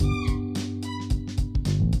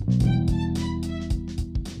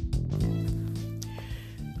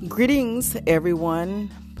Greetings,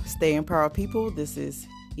 everyone. Stay in power, people. This is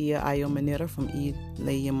Ia Ayomanera from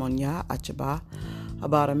Ileyemonya Achaba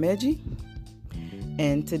Abarameji.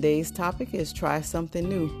 And today's topic is try something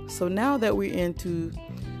new. So now that we're into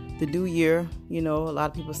the new year, a lot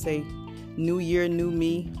of people say new year, new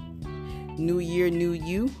me, new year, new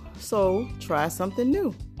you. So try something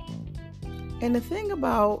new. And the thing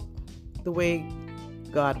about the way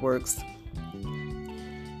God works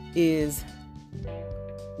is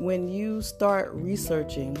when you start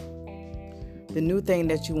researching the new thing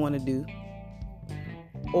that you want to do,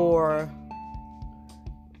 or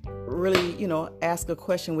really, ask a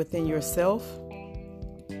question within yourself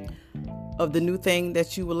of the new thing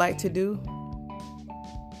that you would like to do,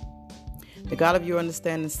 the God of your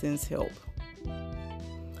understanding sends help.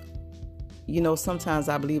 Sometimes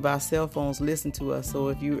I believe our cell phones listen to us. So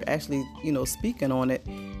if you're actually, speaking on it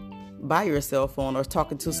by your cell phone or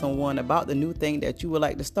talking to someone about the new thing that you would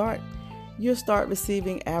like to start, you'll start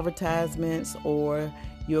receiving advertisements, or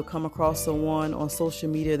you'll come across someone on social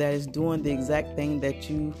media that is doing the exact thing that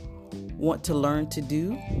you want to learn to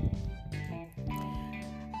do.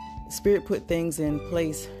 Spirit put things in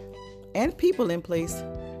place and people in place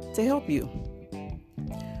to help you.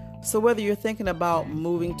 So whether you're thinking about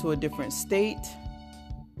moving to a different state,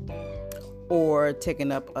 or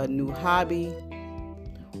taking up a new hobby,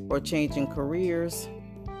 or changing careers,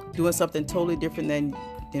 doing something totally different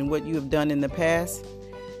than what you have done in the past,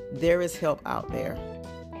 there is help out there.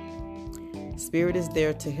 Spirit is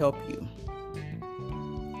there to help you.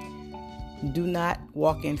 Do not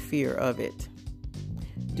walk in fear of it.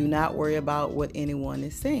 Do not worry about what anyone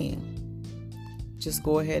is saying. Just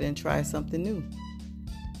go ahead and try something new.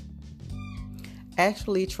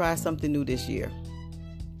 Actually try something new this year.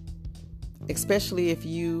 Especially if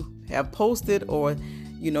you have posted, or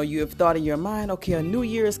you have thought in your mind, okay, a new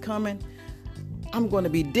year is coming. I'm going to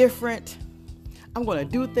be different. I'm going to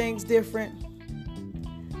do things different.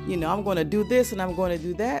 I'm going to do this and I'm going to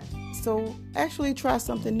do that. So actually try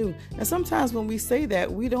something new. And sometimes when we say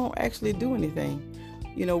that, we don't actually do anything.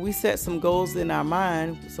 We set some goals in our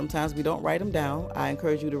mind. Sometimes we don't write them down. I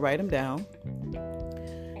encourage you to write them down.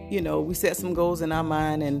 We set some goals in our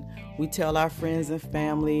mind and we tell our friends and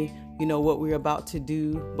family, what we're about to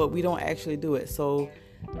do, but we don't actually do it. So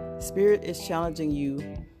Spirit is challenging you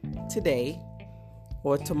today,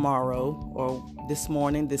 or tomorrow, or this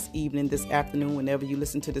morning, this evening, this afternoon, whenever you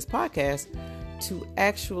listen to this podcast, to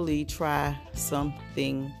actually try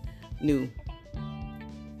something new.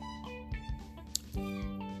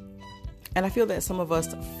 And I feel that some of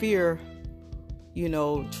us fear,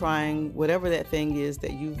 trying whatever that thing is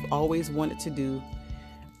that you've always wanted to do,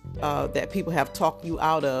 that people have talked you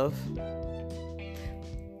out of.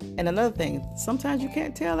 And another thing, sometimes you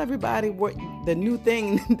can't tell everybody what the new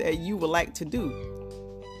thing that you would like to do.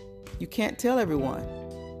 You can't tell everyone.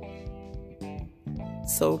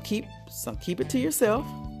 So keep it to yourself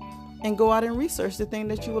and go out and research the thing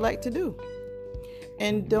that you would like to do.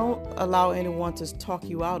 And don't allow anyone to talk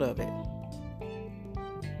you out of it.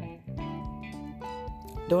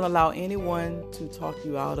 Don't allow anyone to talk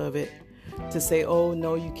you out of it, to say, oh,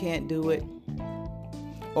 no, you can't do it.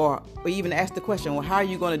 Or even ask the question, well, how are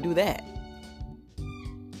you going to do that?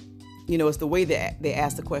 It's the way that they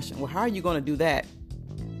ask the question. Well, how are you going to do that?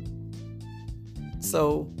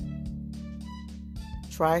 So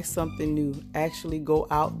try something new. Actually go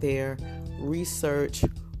out there, research,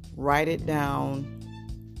 write it down.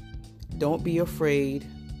 Don't be afraid.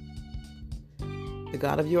 The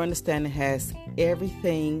God of your understanding has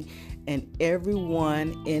everything and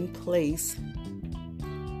everyone in place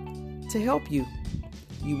to help you.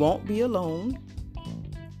 You won't be alone.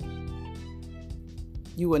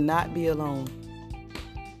 You will not be alone.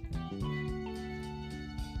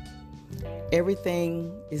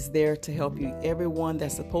 Everything is there to help you. Everyone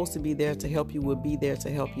that's supposed to be there to help you will be there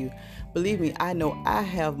to help you. Believe me, I know I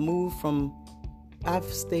have I've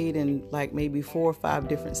stayed in like maybe 4 or 5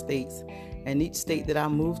 different states. And each state that I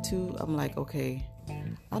moved to, I'm like, okay,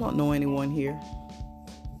 I don't know anyone here.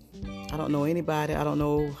 I don't know anybody. I don't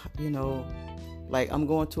know, like I'm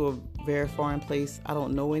going to a very foreign place. I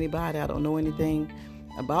don't know anybody. I don't know anything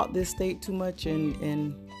about this state too much.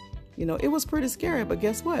 And it was pretty scary. But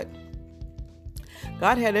guess what?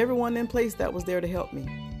 God had everyone in place that was there to help me.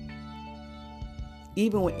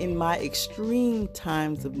 Even in my extreme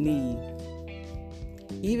times of need,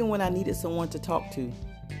 even when I needed someone to talk to,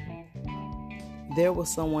 there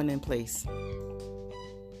was someone in place.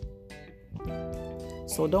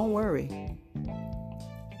 So don't worry.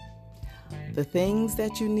 The things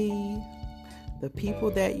that you need, the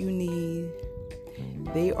people that you need,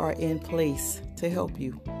 they are in place to help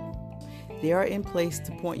you. They are in place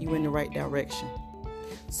to point you in the right direction.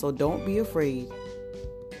 So don't be afraid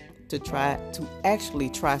to actually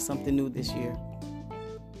try something new this year.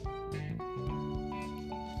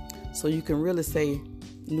 So you can really say,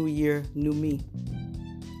 new year, new me.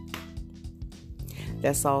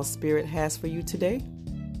 That's all Spirit has for you today.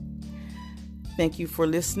 Thank you for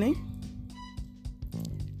listening.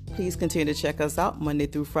 Please continue to check us out Monday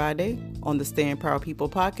through Friday on the Stay Empowered People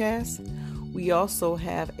podcast. We also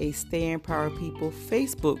have a Stay Empowered People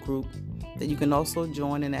Facebook group that you can also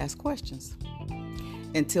join and ask questions.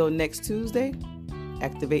 Until next Tuesday,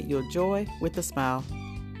 activate your joy with a smile.